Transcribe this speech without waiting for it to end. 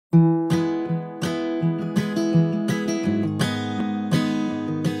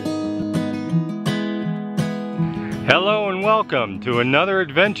Hello and welcome to another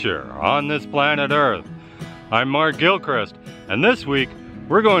adventure on this planet Earth. I'm Mark Gilchrist, and this week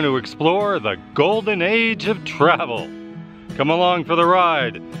we're going to explore the golden age of travel. Come along for the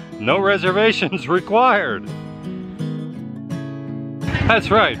ride. No reservations required.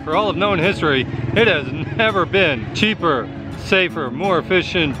 That's right, for all of known history, it has never been cheaper, safer, more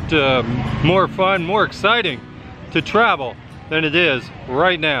efficient, more fun, more exciting to travel than it is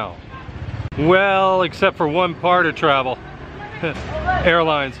right now. Well, except for one part of travel,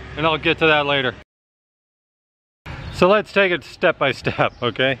 airlines, and I'll get to that later. So let's take it step by step,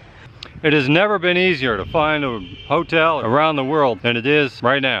 okay? It has never been easier to find a hotel around the world than it is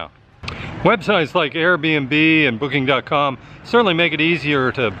right now. Websites like Airbnb and Booking.com certainly make it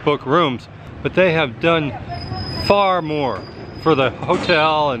easier to book rooms, but they have done far more for the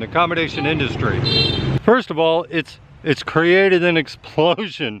hotel and accommodation industry. First of all, it's created an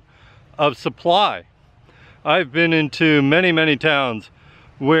explosion of supply. I've been into many towns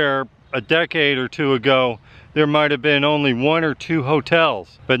where a decade or two ago there might have been only 1 or 2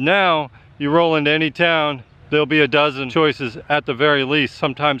 hotels, but now you roll into any town, there'll be a dozen choices at the very least,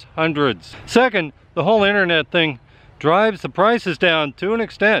 sometimes hundreds. Second, the whole internet thing drives the prices down to an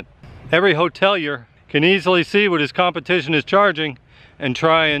extent. Every hotelier can easily see what his competition is charging and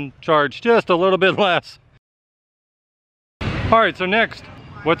try and charge just a little bit less. Alright, so next,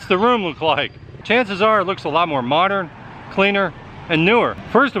 what's the room look like? Chances are it looks a lot more modern, cleaner, and newer.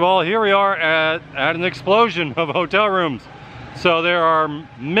 First of all, here we are at an explosion of hotel rooms. So there are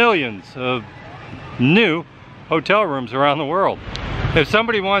millions of new hotel rooms around the world. If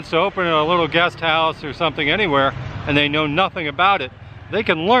somebody wants to open a little guest house or something anywhere and they know nothing about it, they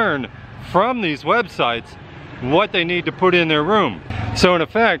can learn from these websites what they need to put in their room. So in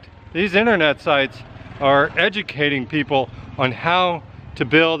effect, these internet sites are educating people on how to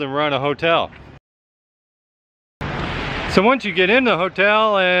build and run a hotel. So once you get in the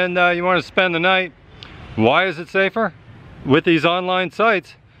hotel and you want to spend the night, why is it safer? With these online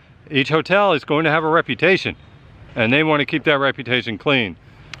sites, each hotel is going to have a reputation, and they want to keep that reputation clean.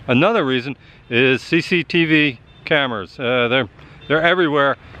 Another reason is CCTV cameras. They're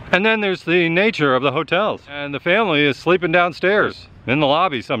everywhere. And then there's the nature of the hotels, and the family is sleeping downstairs in the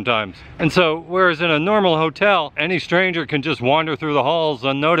lobby sometimes. And so, whereas in a normal hotel, any stranger can just wander through the halls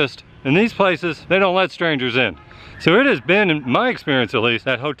unnoticed, in these places, they don't let strangers in. So it has been, in my experience at least,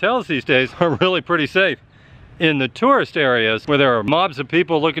 that hotels these days are really pretty safe. In the tourist areas, where there are mobs of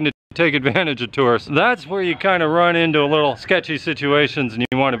people looking to take advantage of tourists, that's where you kind of run into a little sketchy situations and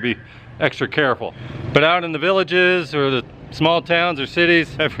you want to be extra careful. But out in the villages or the small towns or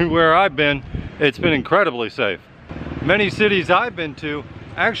cities, everywhere I've been, it's been incredibly safe. Many cities I've been to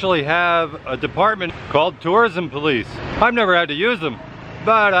actually have a department called tourism police. I've never had to use them,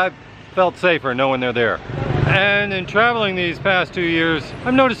 but I've felt safer knowing they're there. And in traveling these past 2 years,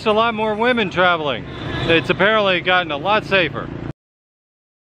 I've noticed a lot more women traveling. It's apparently gotten a lot safer.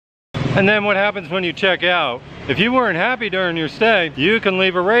 And then what happens when you check out? If you weren't happy during your stay, you can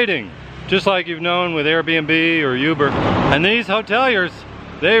leave a rating, just like you've known with Airbnb or Uber. And these hoteliers,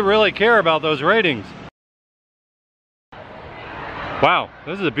 they really care about those ratings. Wow,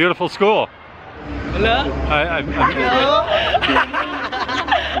 this is a beautiful school. Hello? I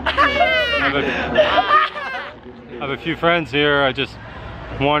have a few friends here. I just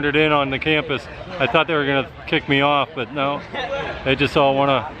wandered in on the campus. I thought they were gonna kick me off, but no. They just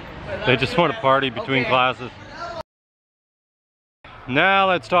want to party between classes. Now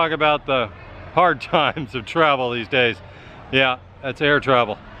let's talk about the hard times of travel these days. Yeah, that's air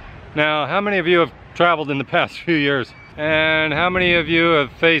travel. Now, how many of you have traveled in the past few years? And how many of you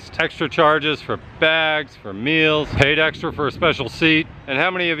have faced extra charges for bags, for meals, paid extra for a special seat? And how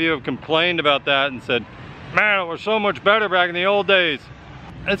many of you have complained about that and said, man, it was so much better back in the old days?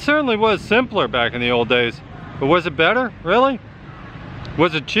 It certainly was simpler back in the old days, but was it better, really?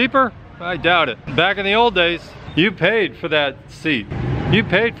 Was it cheaper? I doubt it. Back in the old days, you paid for that seat. You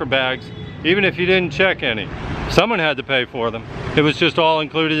paid for bags, even if you didn't check any. Someone had to pay for them. It was just all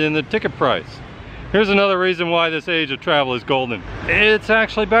included in the ticket price. Here's another reason why this age of travel is golden. It's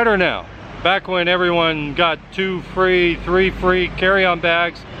actually better now. Back when everyone got 2 free, 3 free carry-on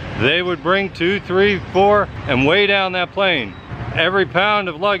bags, they would bring 2, 3, 4 and weigh down that plane. Every pound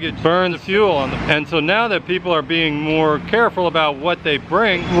of luggage burns fuel on them. And so now that people are being more careful about what they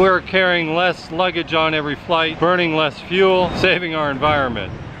bring, we're carrying less luggage on every flight, burning less fuel, saving our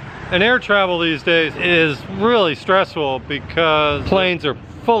environment. And air travel these days is really stressful because planes are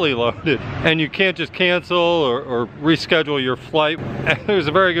fully loaded and you can't just cancel or reschedule your flight. And there's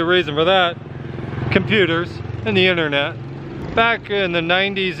a very good reason for that. Computers and the internet. back in the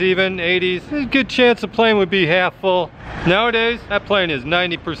 90s even, 80s, there's a good chance the plane would be half full. Nowadays, that plane is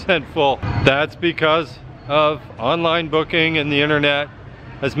 90% full. That's because of online booking and the internet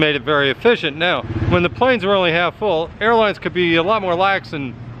has made it very efficient. Now, when the planes were only half full, airlines could be a lot more lax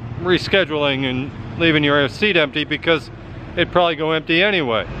in rescheduling and leaving your seat empty because it'd probably go empty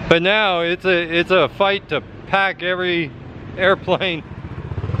anyway. But now it's a fight to pack every airplane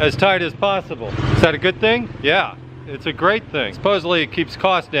as tight as possible. Is that a good thing? Yeah, it's a great thing. Supposedly it keeps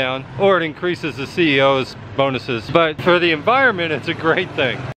costs down or it increases the CEO's bonuses, but for the environment it's a great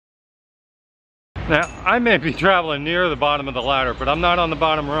thing. Now, I may be traveling near the bottom of the ladder, but I'm not on the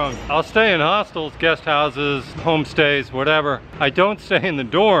bottom rung. I'll stay in hostels, guest houses, homestays, whatever. I don't stay in the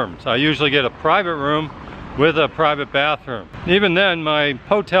dorms. I usually get a private room with a private bathroom. Even then, my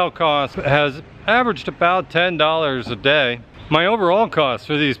hotel cost has averaged about $10 a day. My overall cost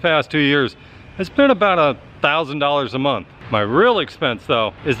for these past 2 years has been about $1,000 a month. My real expense,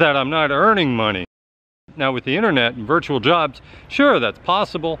 though, is that I'm not earning money. Now, with the internet and virtual jobs, sure, that's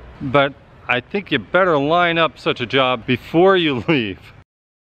possible, but I think you better line up such a job before you leave.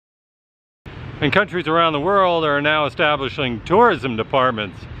 And countries around the world are now establishing tourism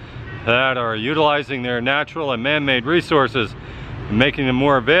departments that are utilizing their natural and man-made resources and making them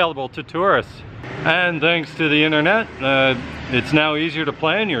more available to tourists. And thanks to the internet, it's now easier to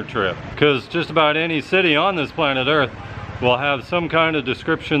plan your trip because just about any city on this planet Earth will have some kind of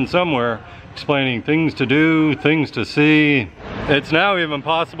description somewhere explaining things to do, things to see. It's now even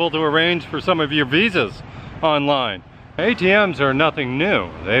possible to arrange for some of your visas online. ATMs are nothing new.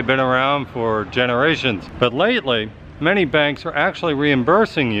 They've been around for generations. But lately, many banks are actually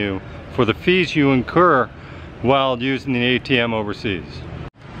reimbursing you for the fees you incur while using the ATM overseas.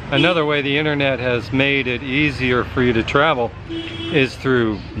 Another way the internet has made it easier for you to travel is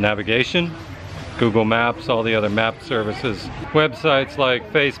through navigation, Google Maps, all the other map services. Websites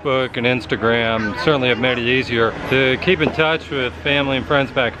like Facebook and Instagram certainly have made it easier to keep in touch with family and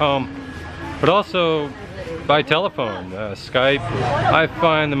friends back home, but also by telephone, Skype. I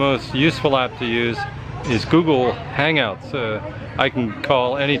find the most useful app to use is Google Hangouts. I can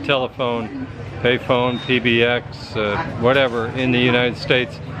call any telephone, payphone, PBX, whatever in the United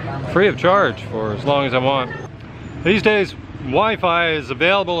States, free of charge for as long as I want. These days, Wi-Fi is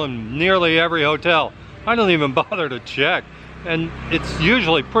available in nearly every hotel. I don't even bother to check, and it's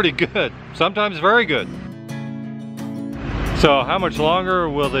usually pretty good, sometimes very good. So how much longer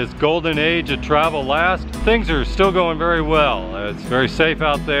will this golden age of travel last? Things are still going very well. It's very safe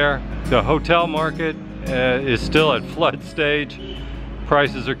out there. The hotel market is still at flood stage.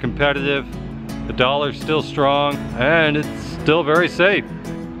 Prices are competitive. The dollar's still strong, and it's still very safe.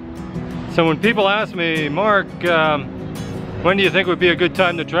 So when people ask me, Mark, when do you think would be a good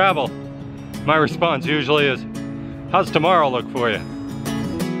time to travel? My response usually is, how's tomorrow look for you?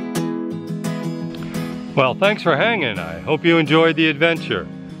 Well, thanks for hanging. I hope you enjoyed the adventure.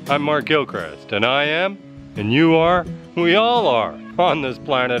 I'm Mark Gilchrist, and I am, and you are, we all are, on this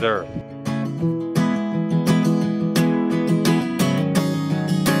planet Earth.